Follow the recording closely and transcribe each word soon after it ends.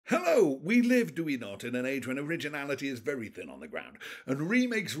Hello! We live, do we not, in an age when originality is very thin on the ground, and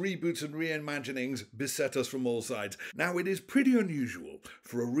remakes, reboots, and reimaginings beset us from all sides. Now, it is pretty unusual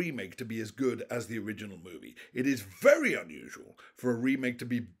for a remake to be as good as the original movie. It is very unusual for a remake to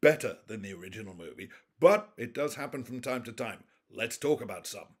be better than the original movie, but it does happen from time to time. Let's talk about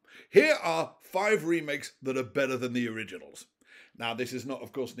some. Here are 5 remakes that are better than the originals. Now, this is not,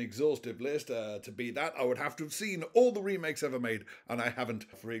 of course, an exhaustive list. To be that, I would have to have seen all the remakes ever made, and I haven't.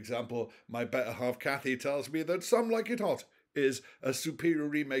 For example, my better half Kathy tells me that Some Like It Hot is a superior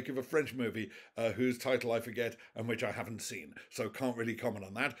remake of a French movie whose title I forget and which I haven't seen, so can't really comment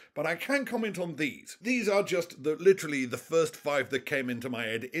on that, but I can comment on these. These are just literally the first 5 that came into my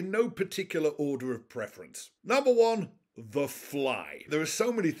head in no particular order of preference. Number 1, The Fly. There are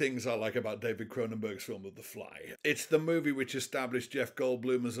so many things I like about David Cronenberg's film of The Fly. It's the movie which established Jeff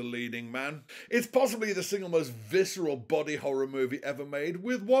Goldblum as a leading man. It's possibly the single most visceral body horror movie ever made,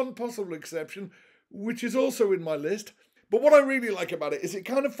 with one possible exception, which is also in my list. But what I really like about it is it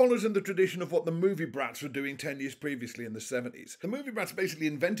kind of follows in the tradition of what the movie brats were doing 10 years previously in the 70s. The movie brats basically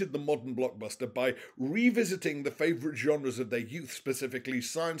invented the modern blockbuster by revisiting the favourite genres of their youth, specifically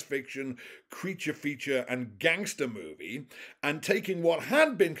science fiction, creature feature, and gangster movie, and taking what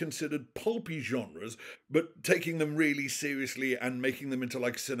had been considered pulpy genres, but taking them really seriously and making them into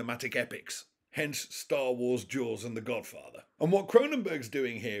like cinematic epics. Hence Star Wars, Jaws, and The Godfather. And what Cronenberg's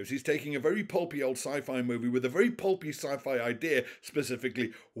doing here is he's taking a very pulpy old sci-fi movie with a very pulpy sci-fi idea,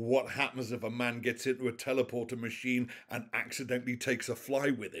 specifically what happens if a man gets into a teleporter machine and accidentally takes a fly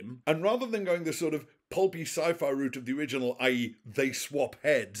with him. And rather than going the sort of pulpy sci-fi route of the original, i.e. they swap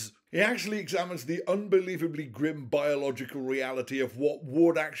heads, he actually examines the unbelievably grim biological reality of what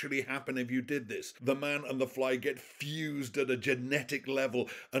would actually happen if you did this. The man and the fly get fused at a genetic level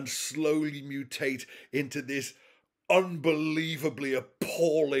and slowly mutate into this unbelievably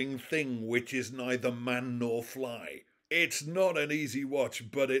appalling thing which is neither man nor fly. It's not an easy watch,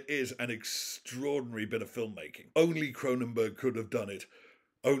 but it is an extraordinary bit of filmmaking. Only Cronenberg could have done it.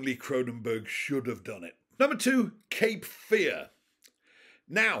 Only Cronenberg should have done it. Number 2, Cape Fear.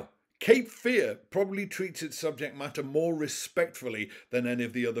 Now, Cape Fear probably treats its subject matter more respectfully than any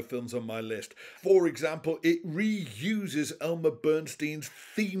of the other films on my list. For example, it reuses Elmer Bernstein's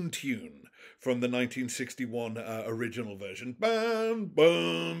theme tune from the 1961 original version. Bam,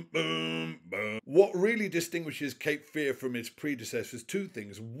 bam, bam, bam. What really distinguishes Cape Fear from its predecessors, 2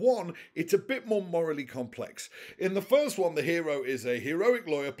 things. 1, it's a bit more morally complex. In the first one, the hero is a heroic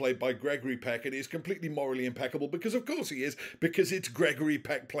lawyer played by Gregory Peck, and he's completely morally impeccable because of course he is, because it's Gregory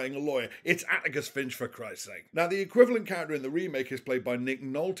Peck playing a lawyer. It's Atticus Finch, for Christ's sake. Now, the equivalent character in the remake is played by Nick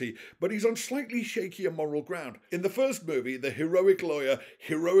Nolte, but he's on slightly shakier moral ground. In the first movie, the heroic lawyer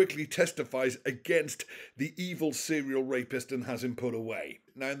heroically testifies against the evil serial rapist and has him put away.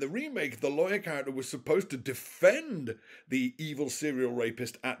 Now, in the remake, the lawyer character was supposed to defend the evil serial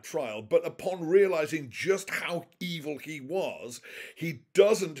rapist at trial, but upon realizing just how evil he was, he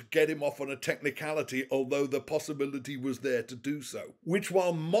doesn't get him off on a technicality, although the possibility was there to do so. Which,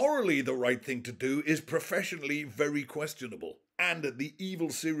 while morally the right thing to do, is professionally very questionable. And the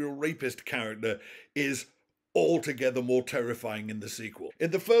evil serial rapist character is altogether more terrifying in the sequel.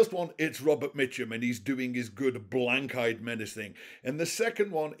 In the first one, it's Robert Mitchum, and he's doing his good blank-eyed menace thing. In the second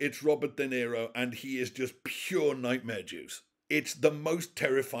one, it's Robert De Niro, and he is just pure nightmare juice. It's the most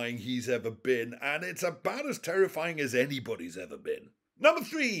terrifying he's ever been, and it's about as terrifying as anybody's ever been. Number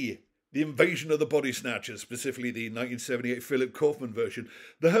 3. The Invasion of the Body Snatchers, specifically the 1978 Philip Kaufman version.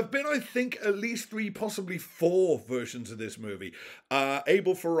 There have been, I think, at least 3, possibly 4 versions of this movie.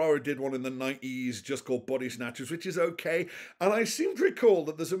 Abel Ferrara did one in the 90s just called Body Snatchers, which is okay. And I seem to recall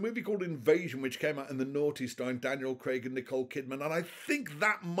that there's a movie called Invasion, which came out in the noughties, starring Daniel Craig and Nicole Kidman. And I think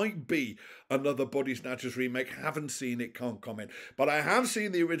that might be another Body Snatchers remake. Haven't seen it, can't comment. But I have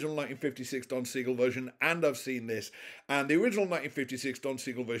seen the original 1956 Don Siegel version, and I've seen this. And the original 1956 Don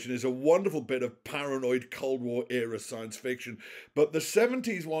Siegel version is a wonderful bit of paranoid Cold War era science fiction, but the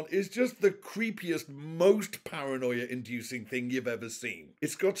 70s one is just the creepiest, most paranoia-inducing thing you've ever seen.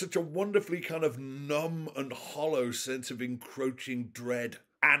 It's got such a wonderfully kind of numb and hollow sense of encroaching dread.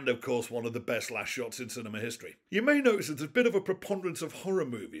 And, of course, one of the best last shots in cinema history. You may notice that there's a bit of a preponderance of horror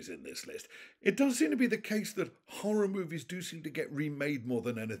movies in this list. It does seem to be the case that horror movies do seem to get remade more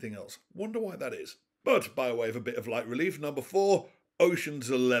than anything else. Wonder why that is. But, by way of a bit of light relief, number 4, Ocean's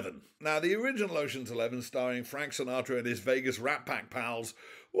 11. Now, the original Ocean's 11, starring Frank Sinatra and his Vegas Rat Pack pals,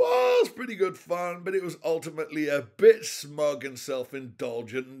 was pretty good fun, but it was ultimately a bit smug and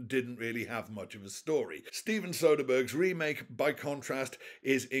self-indulgent and didn't really have much of a story. Steven Soderbergh's remake, by contrast,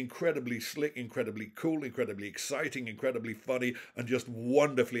 is incredibly slick, incredibly cool, incredibly exciting, incredibly funny, and just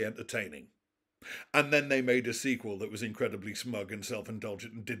wonderfully entertaining. And then they made a sequel that was incredibly smug and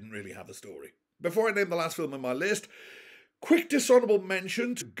self-indulgent and didn't really have a story. Before I name the last film on my list, quick dishonourable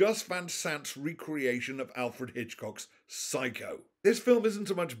mention to Gus Van Sant's recreation of Alfred Hitchcock's Psycho. This film isn't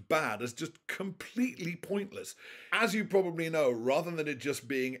so much bad as just completely pointless. As you probably know, rather than it just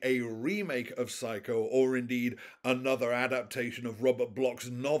being a remake of Psycho or indeed another adaptation of Robert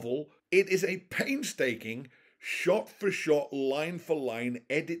Bloch's novel, it is a painstaking, shot-for-shot, line-for-line,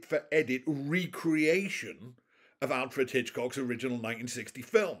 edit-for-edit recreation of Alfred Hitchcock's original 1960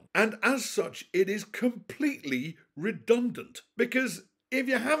 film. And as such, it is completely redundant. Because if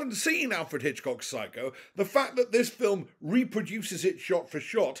you haven't seen Alfred Hitchcock's Psycho, the fact that this film reproduces it shot for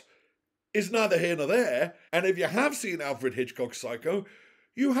shot is neither here nor there. And if you have seen Alfred Hitchcock's Psycho,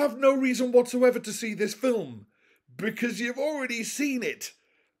 you have no reason whatsoever to see this film, because you've already seen it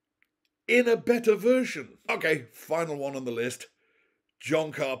in a better version. Okay, final one on the list.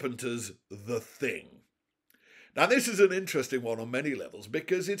 John Carpenter's The Thing. Now, this is an interesting one on many levels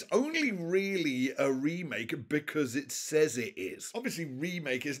because it's only really a remake because it says it is. Obviously,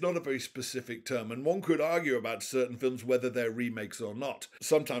 remake is not a very specific term, and one could argue about certain films whether they're remakes or not.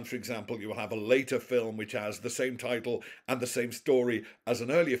 Sometimes, for example, you'll have a later film which has the same title and the same story as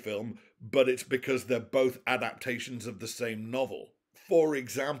an earlier film, but it's because they're both adaptations of the same novel. For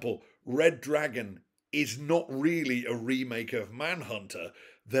example, Red Dragon is not really a remake of Manhunter.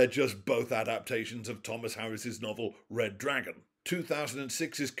 They're just both adaptations of Thomas Harris's novel Red Dragon.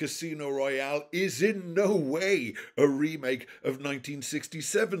 2006's Casino Royale is in no way a remake of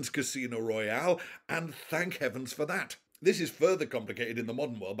 1967's Casino Royale, and thank heavens for that. This is further complicated in the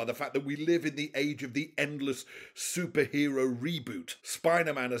modern world by the fact that we live in the age of the endless superhero reboot.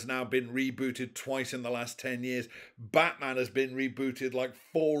 Spider-Man has now been rebooted twice in the last 10 years. Batman has been rebooted like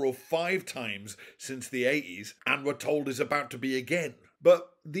 4 or 5 times since the 80s, and we're told is about to be again. But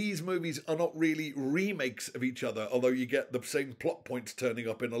these movies are not really remakes of each other, although you get the same plot points turning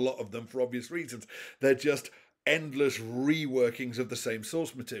up in a lot of them for obvious reasons. They're just endless reworkings of the same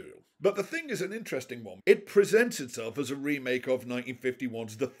source material. But The Thing is an interesting one. It presents itself as a remake of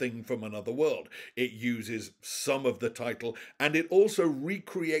 1951's The Thing from Another World. It uses some of the title, and it also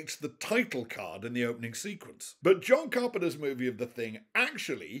recreates the title card in the opening sequence. But John Carpenter's movie of The Thing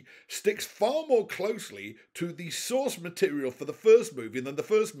actually sticks far more closely to the source material for the first movie than the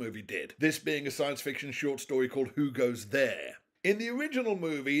first movie did, this being a science fiction short story called Who Goes There? In the original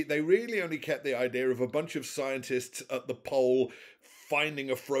movie, they really only kept the idea of a bunch of scientists at the pole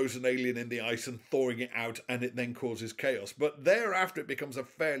finding a frozen alien in the ice and thawing it out, and it then causes chaos. But thereafter, it becomes a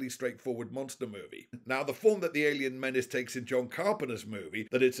fairly straightforward monster movie. Now, the form that the alien menace takes in John Carpenter's movie,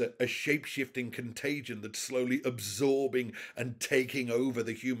 that it's a shape-shifting contagion that's slowly absorbing and taking over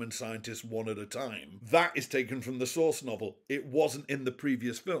the human scientists one at a time, that is taken from the source novel. It wasn't in the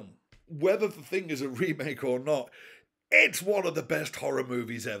previous film. Whether The Thing is a remake or not, it's one of the best horror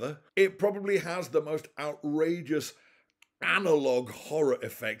movies ever. It probably has the most outrageous analog horror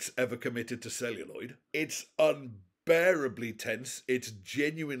effects ever committed to celluloid. It's unbearably tense. It's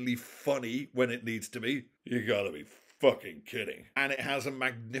genuinely funny when it needs to be. You gotta be fucking kidding. And it has a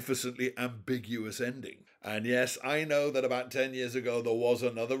magnificently ambiguous ending. And yes, I know that about 10 years ago there was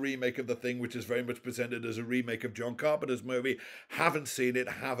another remake of The Thing which is very much presented as a remake of John Carpenter's movie. Haven't seen it,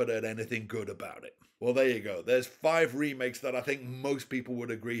 haven't heard anything good about it. Well, there you go. There's 5 remakes that I think most people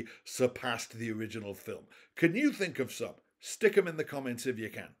would agree surpassed the original film. Can you think of some? Stick them in the comments if you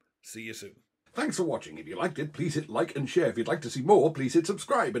can. See you soon. Thanks for watching. If you liked it, please hit like and share. If you'd like to see more, please hit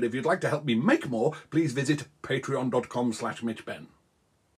subscribe. And if you'd like to help me make more, please visit patreon.com/MitchBen.